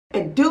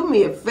And do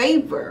me a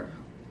favor.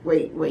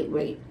 Wait.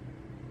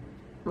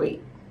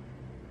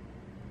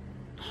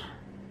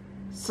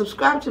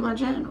 Subscribe to my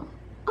channel.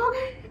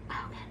 Okay.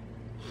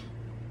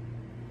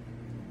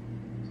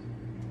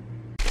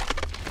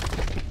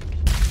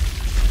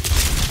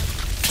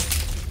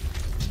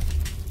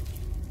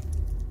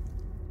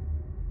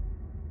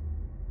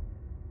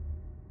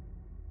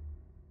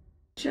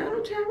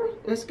 Channel Tower,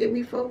 let's get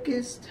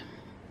refocused.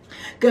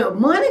 Good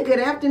morning, good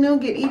afternoon,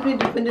 good evening,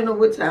 depending on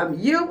what time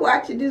you're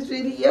watching this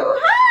video.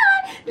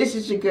 Hi! This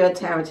is your girl,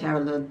 Tara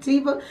Little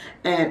Diva,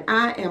 and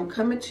I am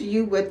coming to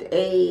you with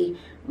a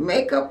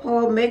makeup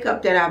haul.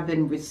 Makeup that I've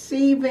been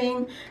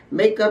receiving.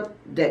 Makeup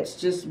that's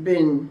just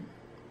been,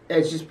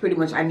 it's just pretty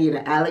much, I need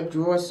an Alec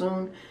drawer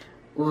soon.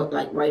 Well,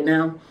 like right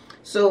now.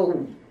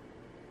 So,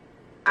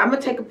 I'm going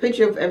to take a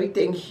picture of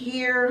everything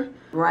here,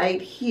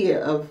 right here,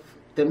 of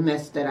the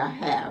mess that I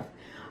have.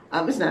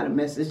 It's not a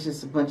mess, it's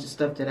just a bunch of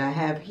stuff that I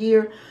have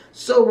here.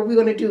 So what we're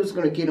going to do is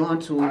going to get on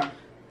to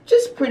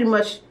just pretty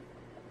much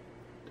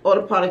all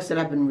the products that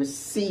I've been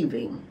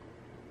receiving.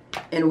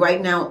 And right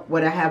now,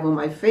 what I have on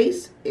my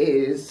face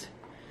is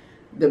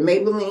the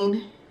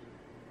Maybelline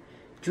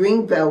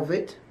Dream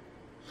Velvet.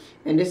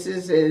 And this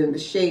is in the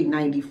shade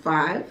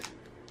 95.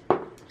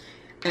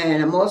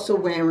 And I'm also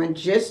wearing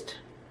just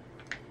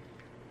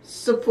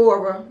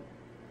Sephora.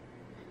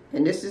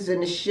 And this is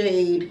in the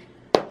shade...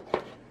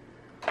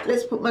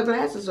 Let's put my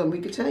glasses on, we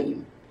can tell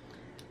you.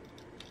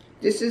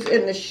 This is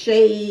in the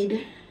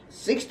shade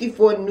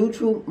 64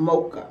 Neutral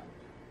Mocha.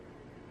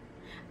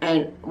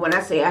 And when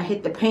I say I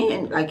hit the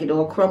pan, like it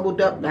all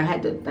crumbled up, I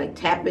had to like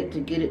tap it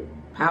to get it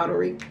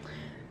powdery.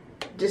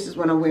 This is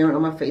what I'm wearing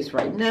on my face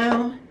right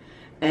now.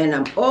 And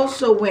I'm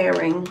also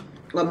wearing,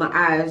 on my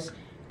eyes,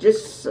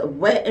 just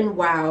Wet n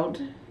Wild.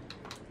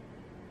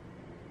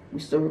 We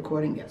still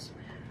recording? Yes.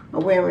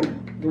 I'm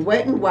wearing the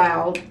Wet n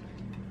Wild.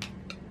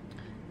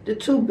 The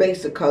two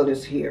basic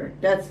colors here.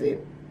 That's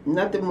it.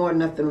 Nothing more,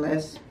 nothing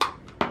less.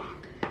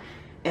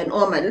 And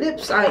on my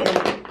lips, I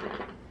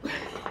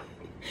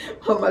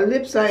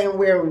am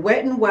wearing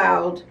Wet n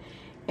Wild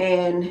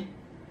and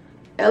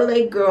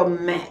LA Girl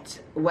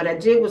Matte. What I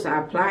did was I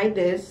applied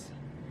this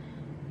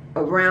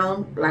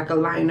around like a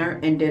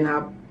liner, and then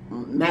I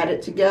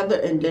matted together,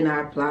 and then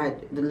I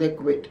applied the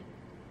liquid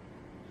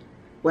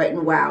Wet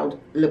n Wild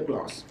lip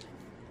gloss.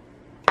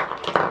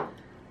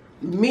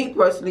 Me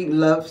personally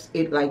loves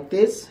it like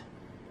this.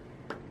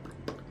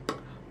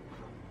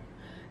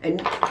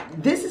 And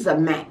this is a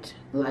matte.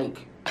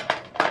 Like,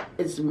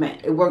 it's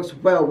matte. It works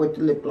well with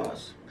the lip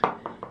gloss.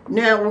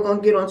 Now we're going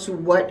to get on to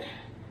what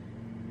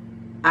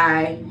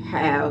I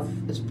have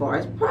as far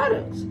as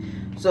products.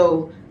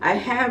 So I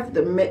have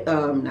the,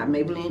 not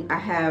Maybelline, I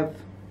have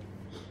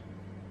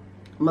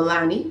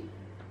Milani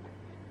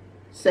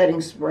setting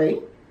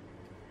spray.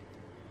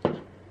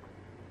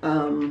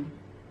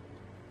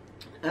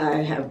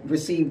 I have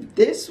received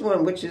this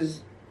one, which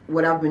is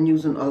what I've been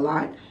using a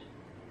lot,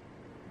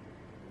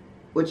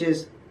 which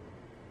is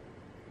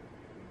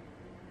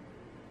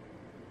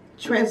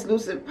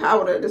translucent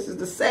powder. This is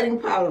the setting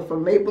powder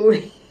from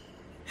Maybelline.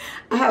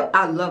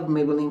 I love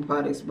Maybelline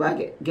products, but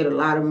I get a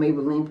lot of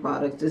Maybelline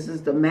products. This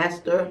is the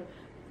Master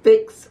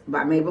Fix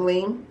by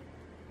Maybelline.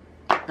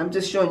 I'm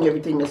just showing you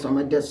everything that's on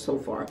my desk so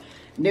far.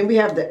 And then we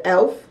have the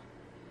e.l.f.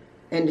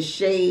 and the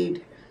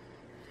shade.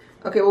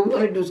 Okay, what we're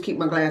going to do is keep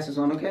my glasses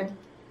on, okay?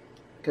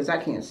 Because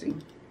I can't see.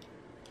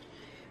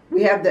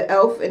 We have the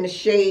e.l.f. in the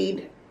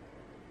shade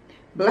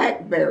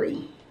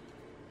Blackberry.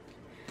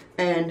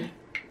 And,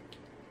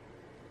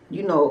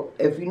 you know,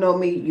 if you know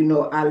me, you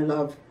know I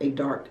love a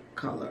dark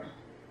color.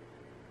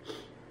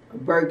 A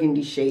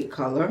burgundy shade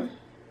color.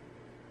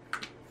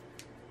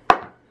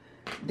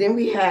 Then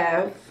we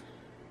have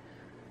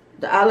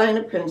the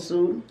eyeliner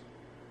pencil.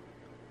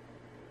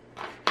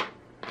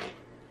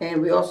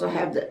 And we also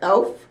have the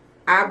e.l.f.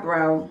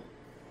 eyebrow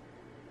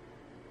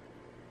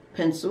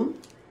pencil,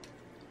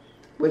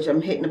 which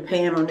I'm hitting the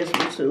pan on this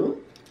one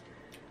too.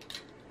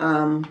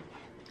 I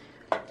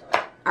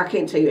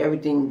can't tell you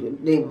everything, the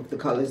name of the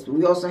colors.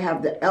 We also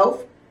have the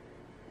e.l.f.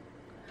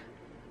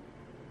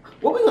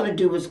 What we're going to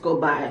do is go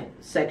by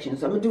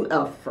sections. I'm going to do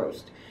e.l.f.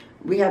 first.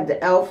 We have the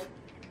e.l.f.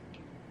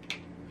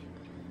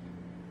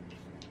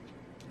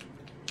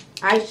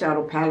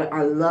 eyeshadow palette.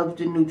 I love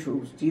the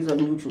neutrals. These are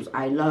neutrals.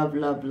 I love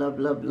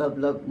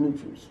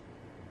neutrals.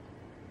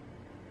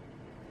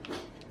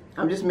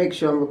 I'm just making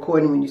sure I'm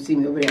recording when you see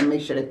me over there. Make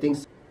sure that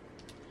things...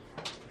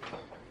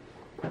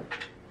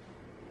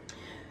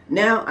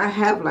 Now I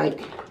have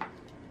like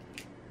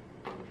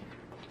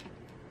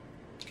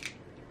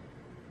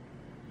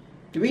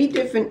three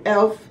different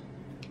e.l.f.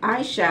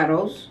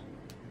 eyeshadows.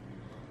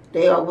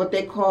 They are what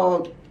they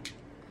call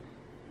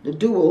the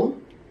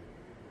dual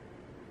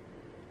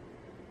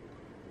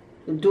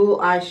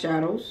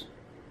eyeshadows.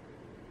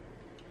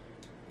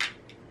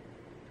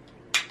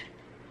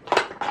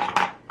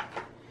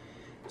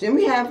 Then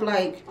we have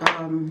like,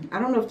 I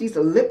don't know if these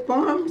are lip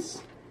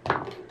balms,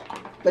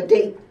 but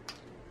they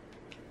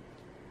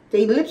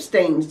lip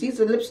stains. These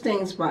are lip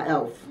stains by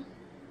e.l.f.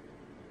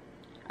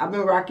 I've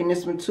been rocking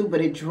this one too,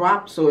 but it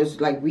dropped, so it's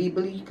like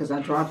weebly because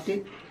I dropped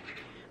it.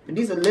 But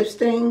these are lip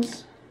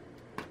stains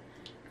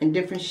in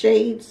different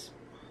shades.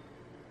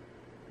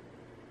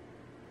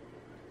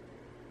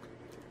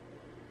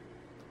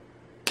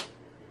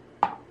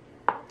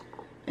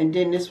 And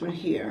then this one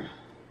here.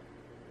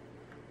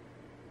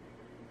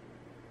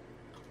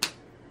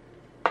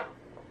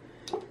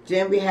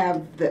 Then we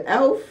have the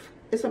e.l.f.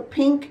 It's a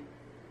pink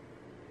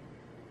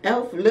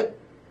e.l.f.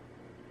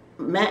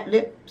 matte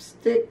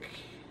lipstick.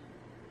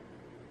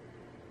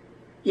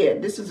 Yeah,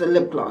 this is a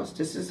lip gloss.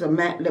 This is a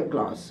matte lip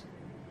gloss.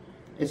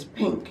 It's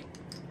pink.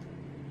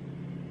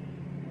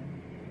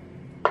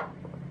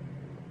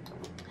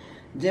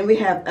 Then we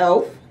have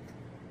e.l.f.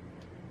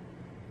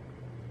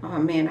 Oh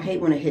man, I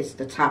hate when it hits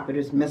the top. It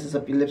just messes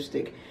up your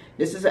lipstick.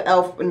 This is an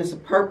e.l.f. and it's a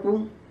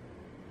purple.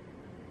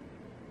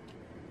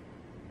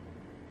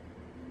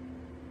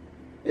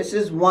 This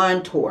is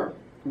Wine Tour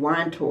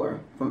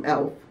from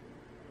e.l.f.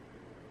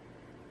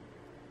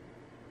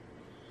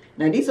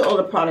 Now these are all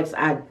the products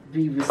I'd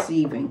be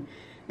receiving.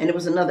 And it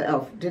was another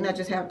e.l.f. Didn't I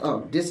just have,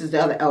 oh, this is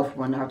the other e.l.f.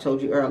 one I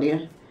told you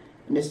earlier.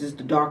 And this is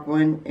the dark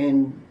one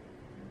in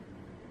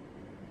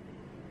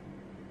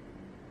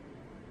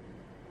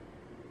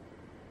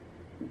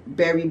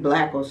berry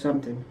black or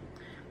something.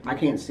 I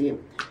can't see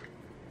it.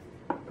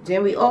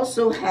 Then we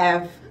also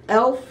have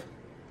e.l.f.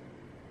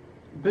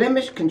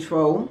 Blemish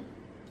Control.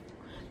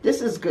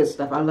 This is good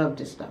stuff. I love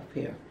this stuff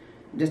here.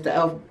 This is the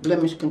e.l.f.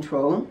 Blemish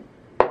Control.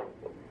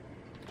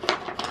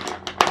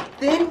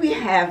 Then we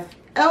have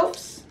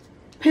e.l.f.'s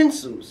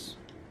pencils.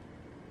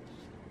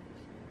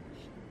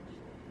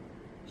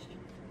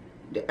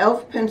 The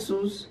e.l.f.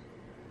 pencils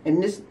in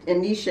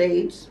these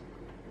shades.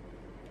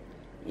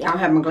 Yeah, I don't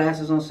have my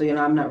glasses on, so you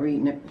know I'm not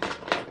reading it.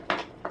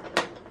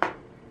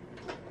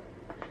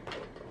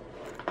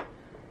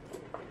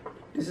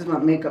 This is my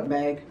makeup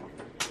bag.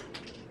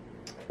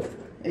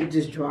 It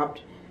just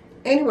dropped.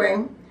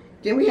 Anyway,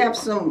 then we have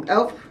some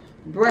e.l.f.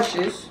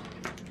 brushes.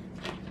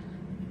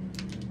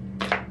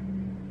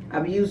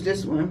 I've used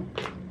this one.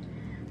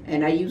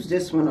 And I used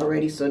this one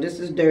already, so this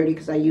is dirty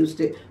because I used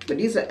it. But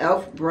these are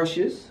e.l.f.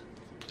 brushes.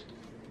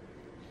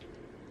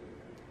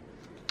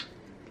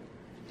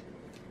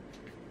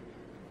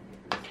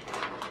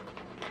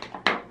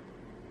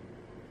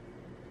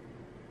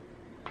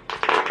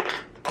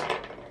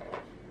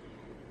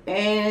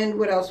 And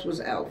what else was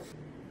e.l.f.?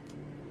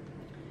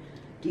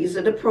 These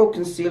are the Pro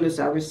Concealers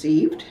I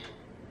received.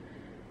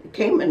 It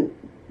came in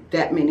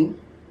that many.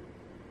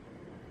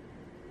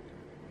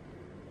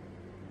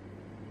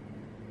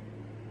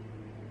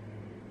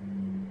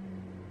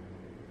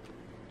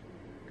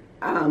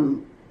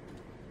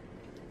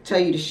 Tell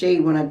you the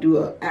shade when I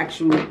do an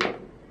actual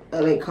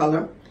LA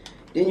color.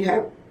 Then you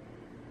have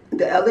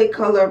the LA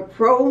Color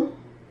Pro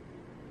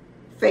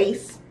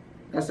Face.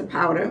 That's a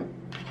powder.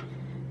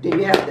 Then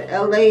you have the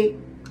LA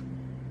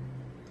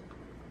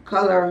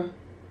Color.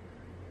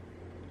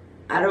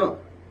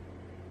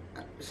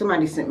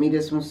 Somebody sent me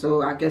this one,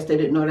 so I guess they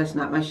didn't know that's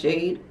not my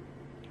shade.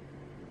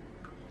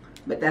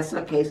 But that's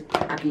okay.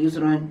 I can use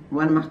it on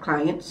one of my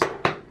clients.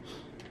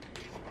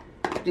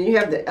 Then you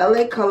have the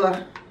LA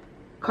Color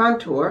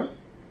Contour.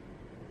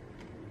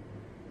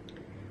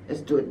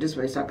 Let's do it this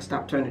way so I can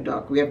stop turning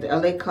dark. We have the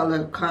LA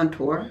Color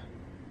Contour.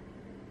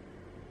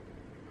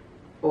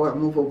 Or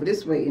move over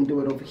this way and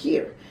do it over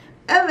here.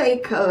 LA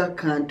Color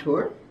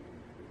Contour.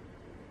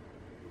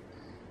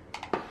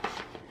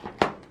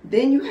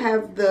 Then you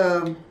have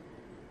the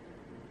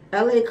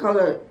LA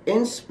Color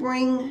In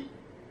Spring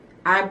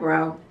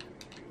Eyebrow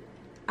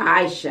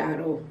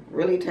Eyeshadow.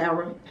 Really,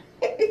 Tara?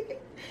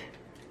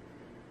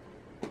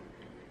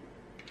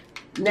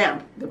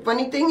 Now, the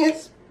funny thing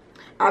is,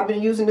 I've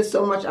been using this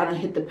so much, I done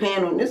hit the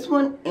pan on this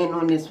one and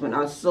on this one.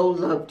 I so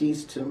love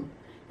these two.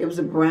 It was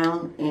a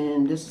brown,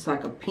 and this is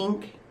like a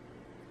pink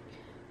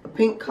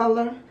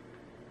color.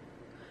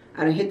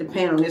 I done hit the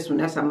pan on this one.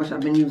 That's how much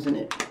I've been using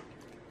it.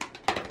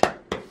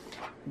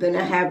 Then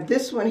I have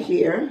this one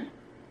here.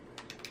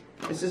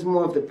 This is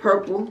more of the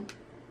purple.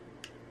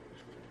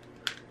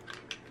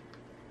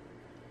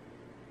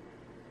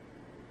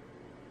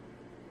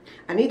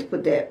 I need to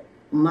put that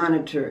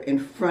monitor in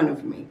front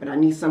of me, but I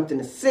need something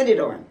to sit it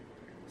on.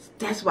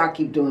 That's why I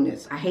keep doing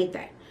this. I hate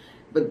that.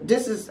 But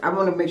this is, I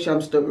want to make sure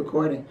I'm still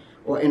recording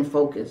or in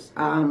focus.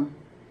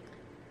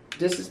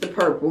 This is the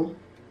purple.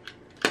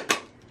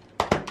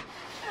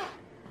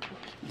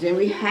 Then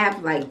we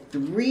have like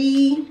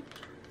 3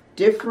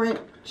 different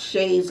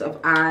shades of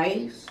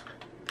eyes.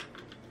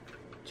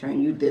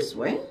 Turn you this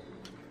way.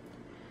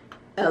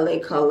 LA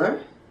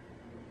Color.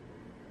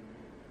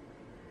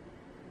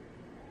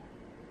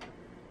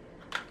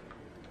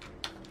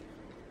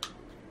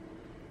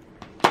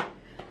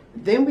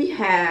 Then we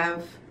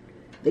have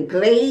the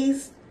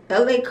Glazed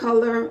LA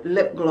Color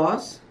Lip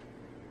Gloss.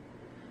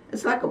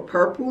 It's like a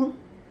purple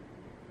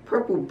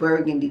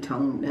burgundy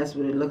tone. That's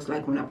what it looks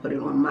like when I put it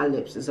on my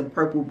lips. It's a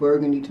purple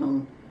burgundy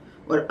tone.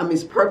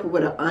 It's purple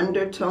with an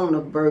undertone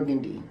of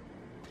burgundy.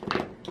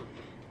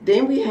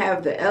 Then we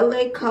have the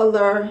LA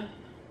Color,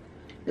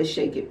 let's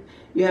shake it.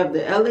 You have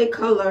the LA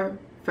Color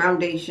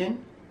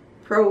Foundation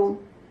Pro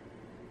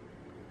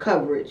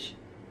Coverage.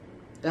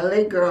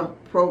 LA Girl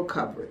Pro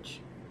Coverage.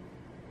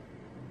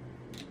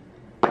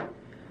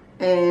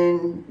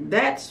 And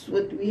that's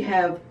what we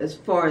have as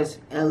far as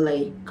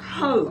LA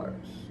colors.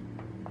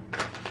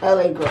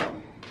 LA Girl.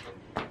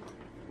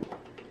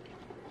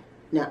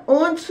 Now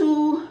on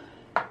to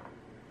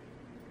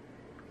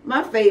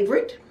my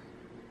favorite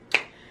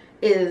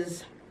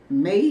is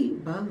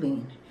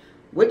Maybelline,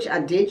 which I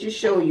did just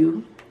show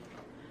you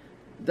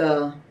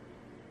the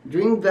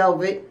Dream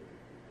Velvet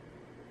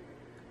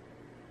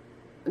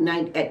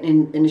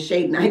in the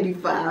shade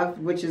 95,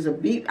 which is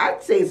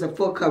I'd say it's a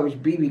full coverage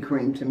BB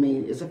cream to me.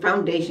 It's a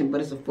foundation,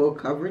 but it's a full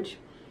coverage.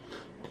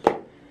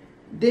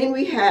 Then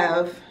we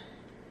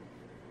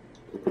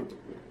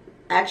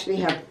actually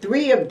have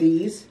 3 of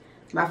these.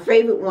 My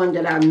favorite one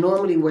that I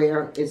normally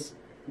wear is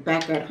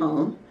Back at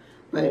Home,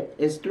 but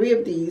it's 3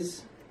 of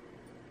these.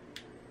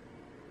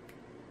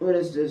 What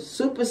is this?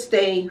 Super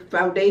Stay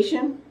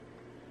Foundation.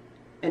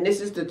 And this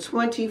is the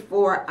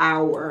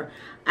 24-hour.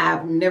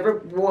 I've never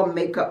worn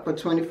makeup for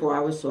 24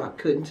 hours, so I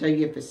couldn't tell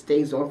you if it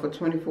stays on for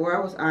 24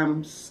 hours.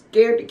 I'm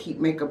scared to keep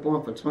makeup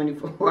on for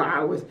 24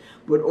 hours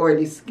with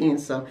oily skin,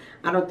 so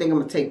I don't think I'm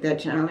going to take that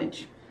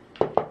challenge.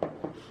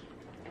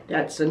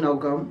 That's a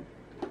no-go.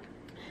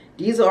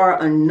 These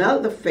are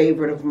another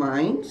favorite of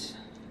mine,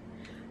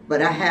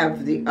 but I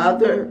have the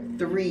other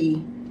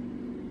 3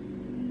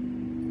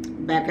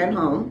 Back at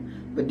Home.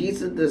 But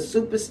these are the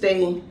Super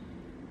Stay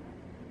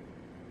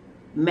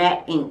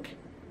Matte Ink.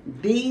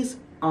 These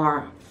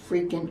are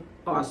freaking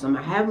awesome.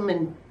 I have them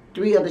in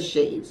 3 other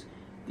shades.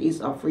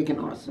 These are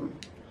freaking awesome.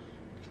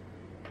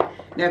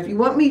 Now, if you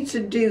want me to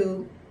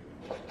do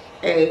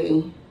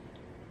a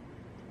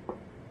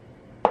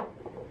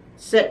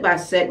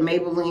set-by-set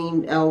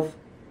Maybelline e.l.f.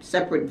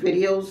 separate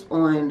videos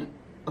on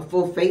a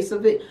full face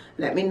of it,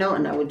 let me know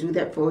and I will do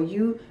that for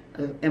you.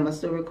 Am I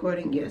still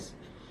recording? Yes.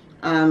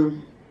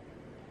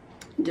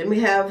 Then we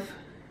have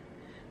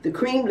the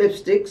cream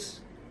lipsticks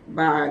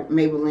by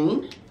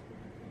Maybelline.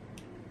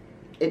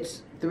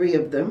 It's 3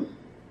 of them.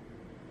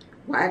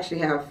 Well, I actually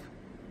have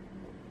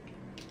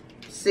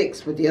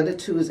 6, but the other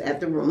 2 is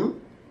at the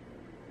room.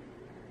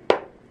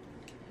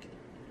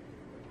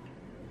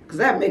 Because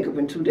I have makeup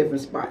in 2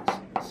 different spots.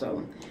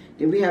 So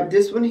then we have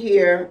this one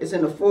here. It's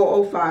in a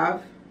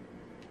 405.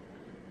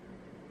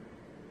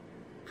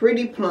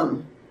 Pretty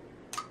Plum.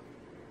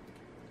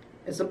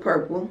 It's a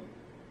purple.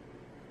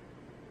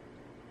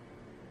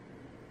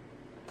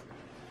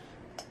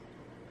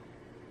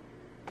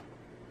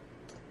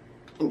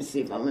 Let me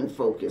see if I'm in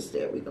focus.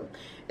 There we go.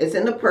 It's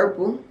in the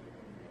purple.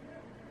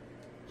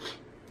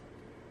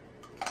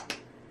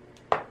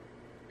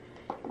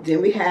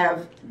 Then we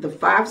have the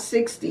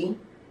 560.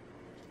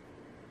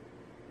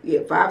 Yeah,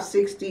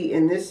 560.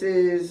 And this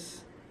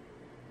is,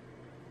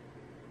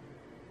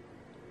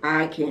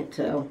 I can't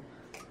tell,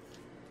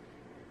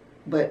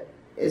 but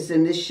it's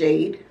in this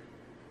shade.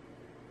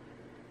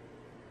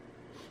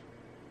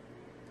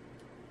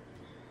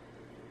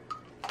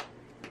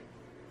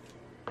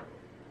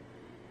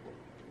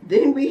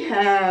 Then we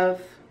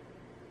have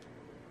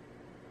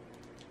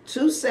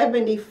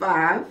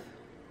 275.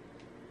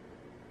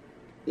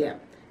 Yeah,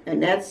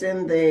 and that's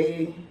in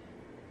the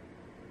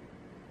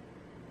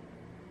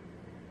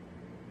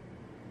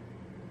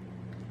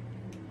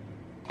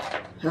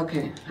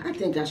okay, I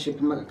think I should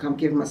come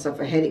give myself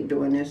a headache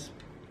doing this.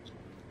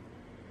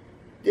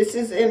 This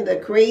is in the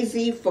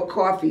Crazy for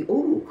Coffee.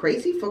 Ooh,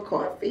 Crazy for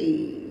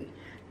Coffee.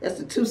 That's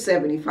the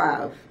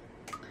 275.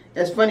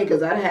 That's funny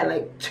because I had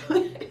like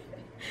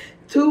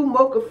 2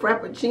 mocha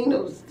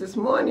frappuccinos this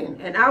morning,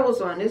 and I was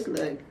on this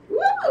like,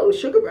 whoa,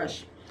 sugar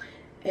rush.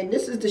 And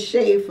this is the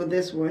shade for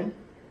this one.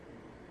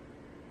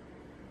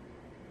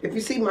 If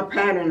you see my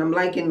pattern, I'm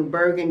liking the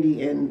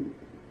burgundy and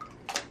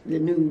the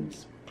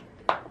nudes.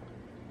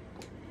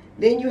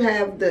 Then you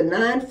have the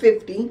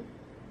 950,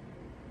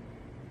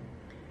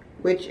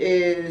 which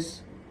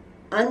is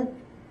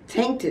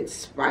Untainted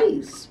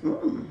Spice.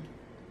 And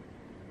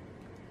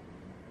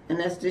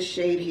that's this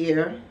shade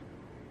here.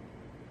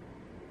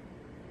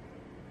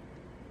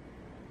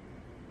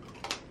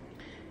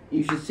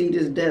 You should see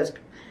this desk.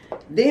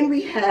 Then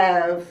we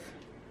have,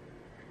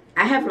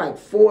 I have like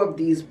 4 of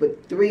these,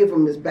 but 3 of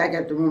them is Back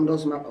at the Room.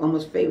 Those are my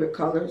almost favorite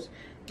colors.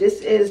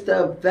 This is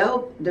the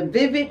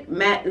Vivid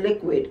Matte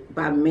Liquid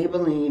by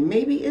Maybelline.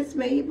 Maybe it's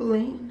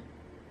Maybelline.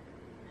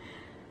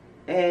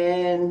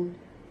 And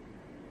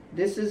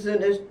this is in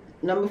this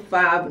number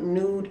 5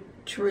 Nude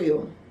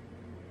Trio.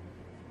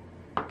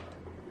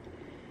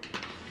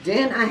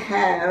 Then I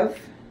have,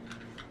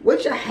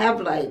 which I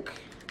have like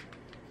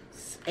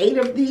 8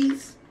 of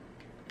these.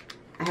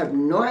 I have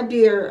no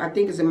idea. I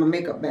think it's in my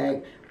makeup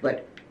bag,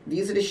 but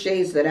these are the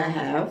shades that I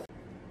have.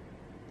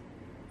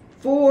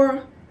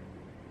 4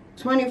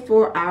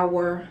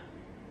 24-hour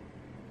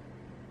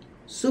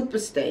Super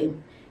Stay,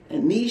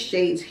 and these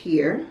shades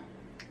here.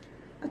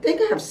 I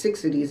think I have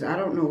 6 of these. I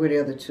don't know where the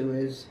other 2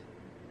 is.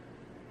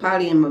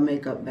 Probably in my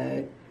makeup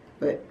bag,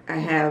 but I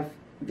have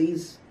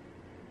these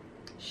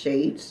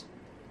shades.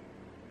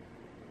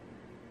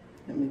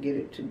 Let me get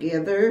it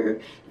together.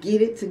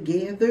 Get it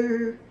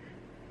together.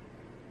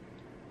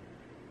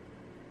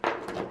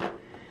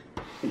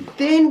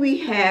 Then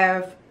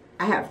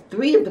I have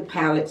 3 of the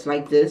palettes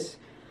like this,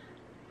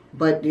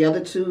 but the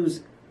other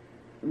 2's,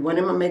 one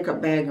in my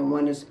makeup bag and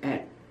one is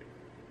at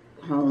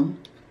home.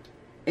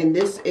 And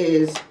this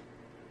is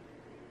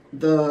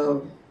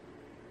the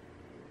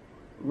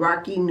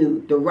Rocky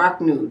Nude, the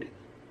Rock Nude.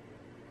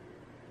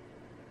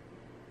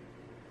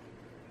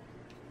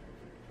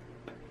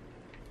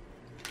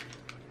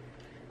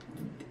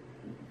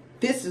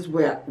 This is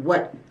what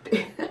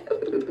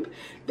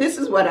this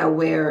is what I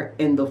wear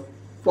in the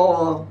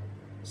fall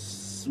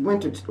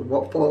winter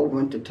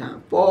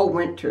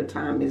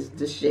time is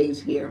the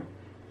shades here,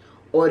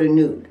 or the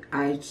nude.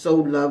 I so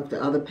love the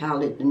other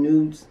palette, the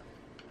nudes.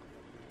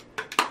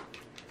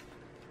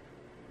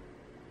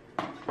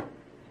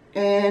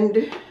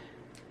 And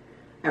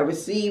I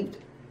received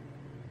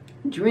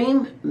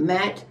Dream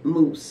Matte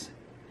Mousse.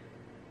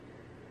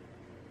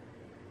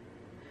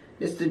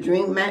 This is the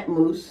Dream Matte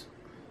Mousse.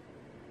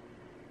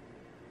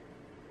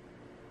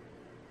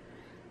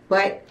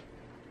 But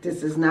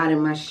this is not in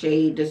my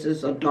shade. This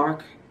is a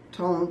dark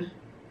tone.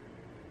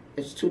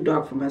 It's too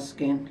dark for my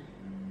skin.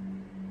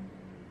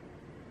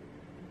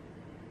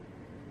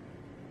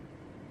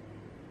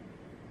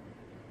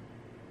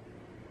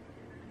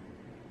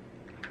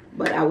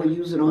 But I will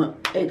use it on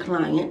a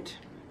client.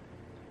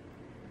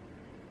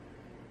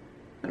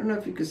 I don't know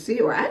if you can see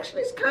it. Or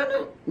actually, it's kind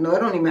of... No,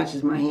 it only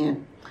matches my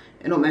hand.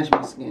 It don't match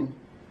my skin.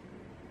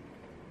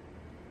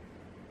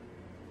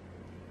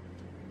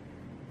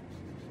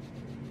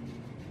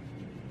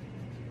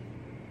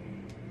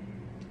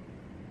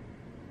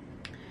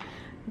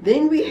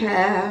 Then we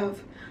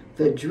have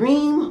the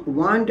Dream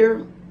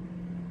Wonder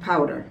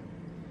Powder.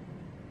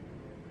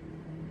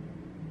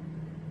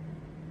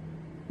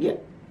 Yeah,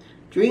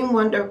 Dream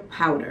Wonder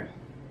Powder.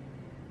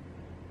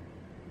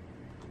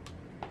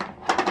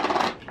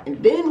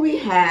 And then we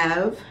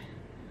have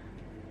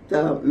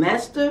the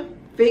Master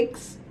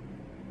Fix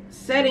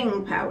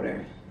Setting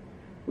Powder,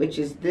 which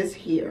is this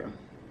here.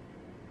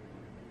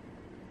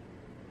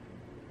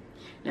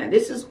 Now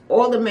this is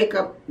all the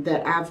makeup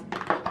that I've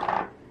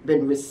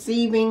been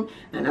receiving,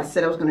 and I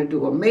said I was going to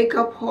do a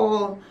makeup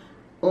haul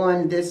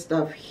on this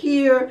stuff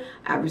here.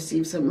 I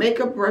received some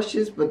makeup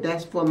brushes, but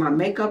that's for my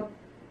makeup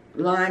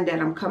line that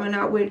I'm coming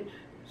out with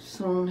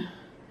soon.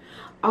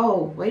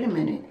 Oh, wait a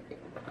minute.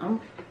 I'm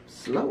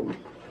slow.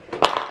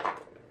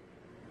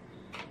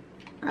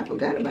 I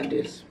forgot about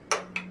this.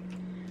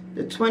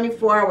 The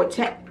 24-hour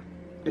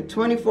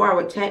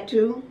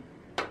tattoo.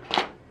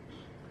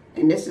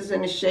 And this is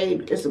in the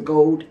shade, it's a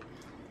gold.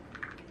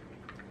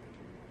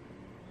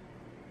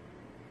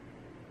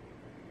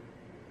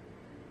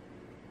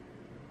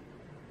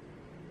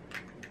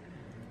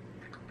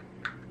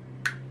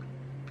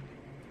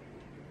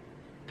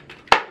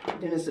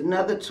 Then it's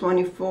another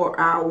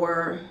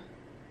 24-hour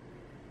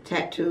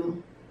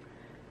tattoo.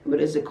 What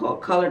is it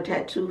called? Color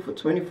tattoo for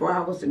 24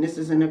 hours. And this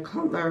is in the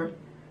color.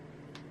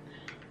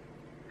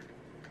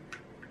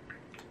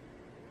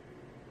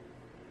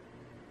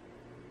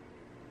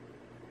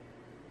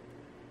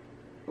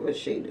 What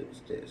shade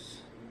is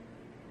this?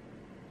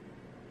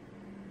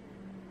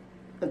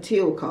 A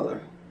teal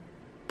color.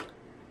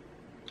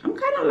 I'm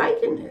kind of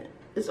liking it.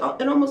 It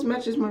almost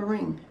matches my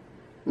ring.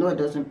 No, it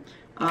doesn't.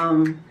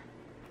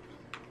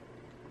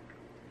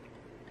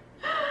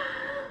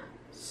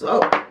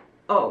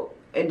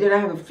 And then I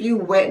have a few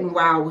Wet n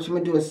Wild, which I'm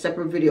going to do a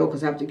separate video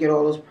because I have to get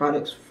all those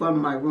products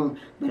from my room.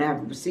 But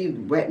I've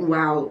received Wet n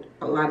Wild,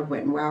 a lot of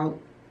Wet n Wild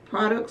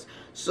products.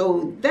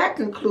 So that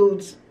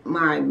concludes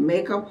my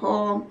makeup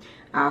haul.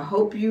 I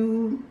hope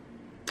you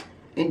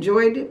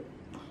enjoyed it.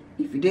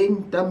 If you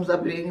didn't, thumbs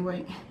up it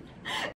anyway.